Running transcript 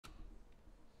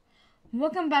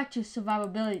Welcome back to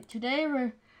survivability. Today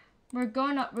we're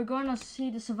going to see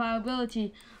the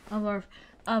survivability of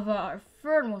our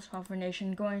third most powerful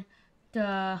nation, going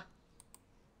the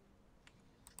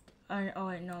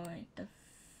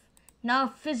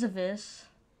now physicist,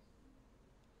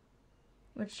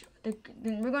 we're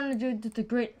going to do the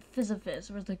great physicist.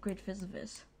 Where's the great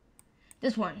physicist?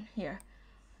 This one here.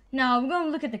 Now we're going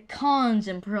to look at the cons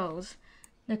and pros.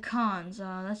 The cons.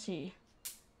 Let's see.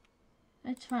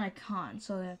 Let's find a con.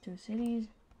 So they have 2 cities.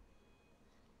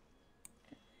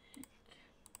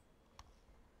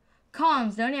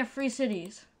 Cons, they only have 3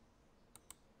 cities.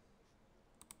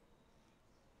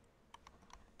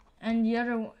 And the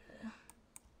other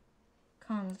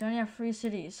cons, they only have 3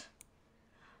 cities.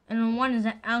 And one is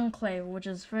an enclave, which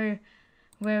is very,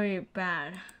 very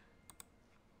bad.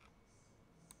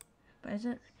 But is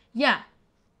it? Yeah.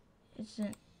 It's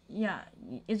an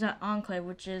enclave,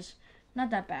 which is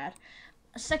not that bad.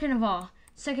 Second of all,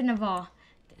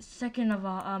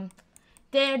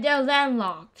 they're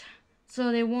landlocked,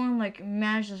 so they won't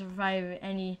manage to survive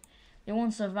any. They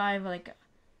won't survive like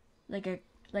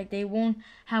they won't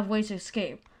have ways to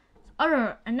escape.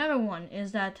 Another one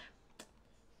is that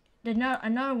they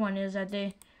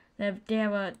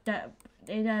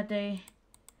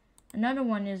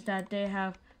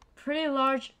have pretty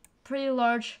large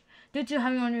due to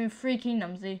having only 3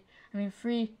 kingdoms. Only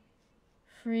 3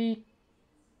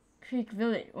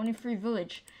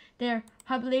 village. Their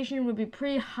population would be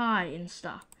pretty high and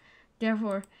stuff.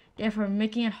 Therefore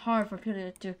making it hard for people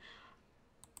to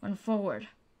run forward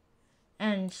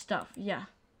and stuff. Yeah.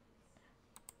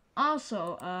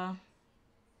 Also,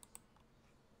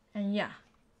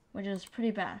 which is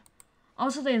pretty bad.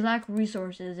 Also, they lack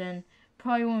resources and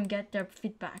probably won't get their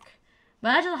feedback.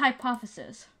 But that's just a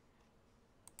hypothesis.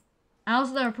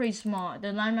 Also, they're pretty small.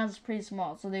 Their landmass is pretty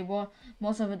small, so they will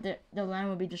most of it. The land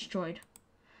will be destroyed.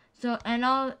 So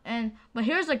but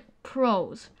here's the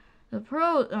pros. The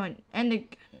pros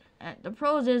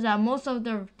is that most of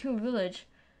their 2 village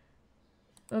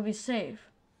will be safe.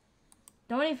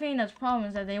 The only thing that's problem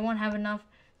is that they won't have enough.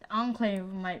 The enclave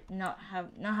might not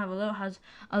have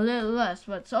a little less,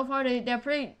 but so far they're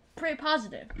pretty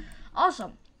positive.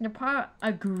 Also, they're part of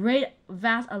a great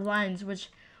vast alliance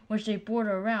which they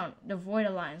border around, the Void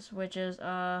Alliance, which is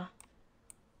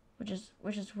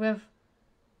with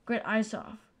Great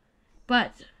Isoff.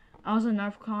 But also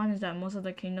another con is that most of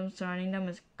the kingdoms surrounding them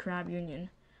is Crab Union,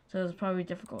 so it's probably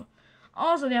difficult.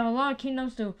 Also, they have a lot of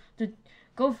kingdoms to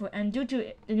go for, and due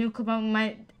to the new club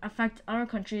might affect other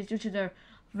countries due to their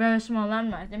very small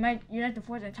landmass. They might unite the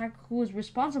force and attack who is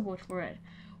responsible for it,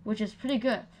 which is pretty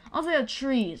good. Also, they have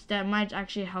trees that might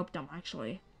actually help them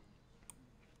actually.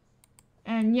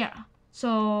 And yeah,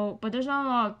 but there's not a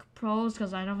lot of pros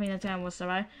because I don't think that time will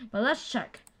survive. But let's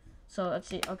check. So let's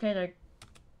see. Okay, they're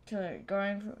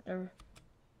going for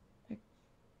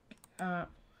I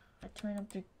turned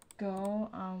up to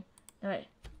go. Wait,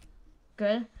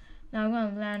 good. Now I'm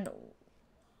gonna land.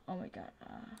 Oh my god.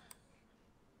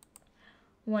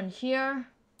 One here.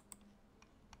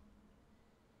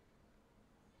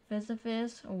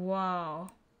 Physicist. Wow.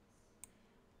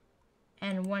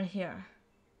 And one here.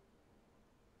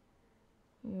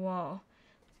 Whoa.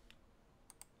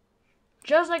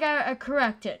 Just like I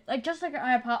corrected, just like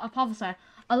I hypothesized,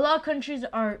 a lot of countries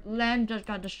are land just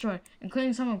got destroyed,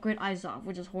 including some of Great Isoff,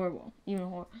 which is horrible, even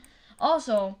horrible.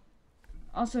 Also,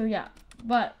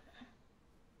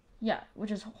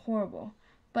 which is horrible.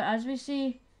 But as we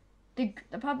see, the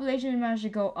population managed to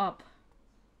go up,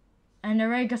 and they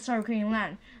already started creating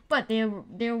land. But they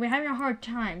were having a hard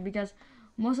time because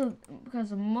a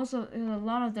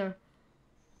lot of their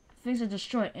things are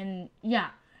destroyed, and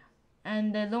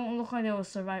they don't look like they will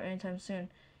survive anytime soon.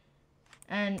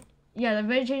 And yeah, the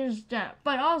vegetation is dead,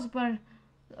 but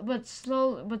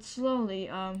slowly,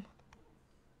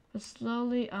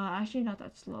 actually not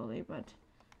that slowly, but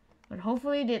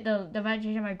hopefully the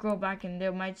vegetation might grow back and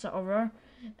they might start over.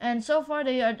 And so far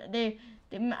a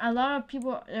lot of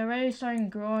people are already starting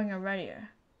growing already.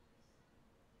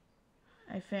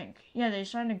 I think, yeah, they're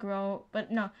starting to grow,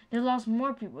 but no, they lost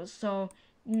more people. So.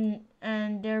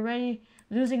 And they're already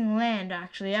losing land,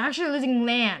 actually losing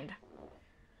land.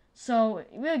 So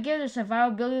we'll give the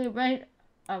survivability rate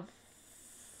of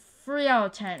 3 out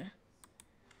of 10.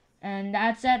 And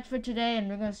that's it for today, and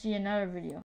we're gonna see another video.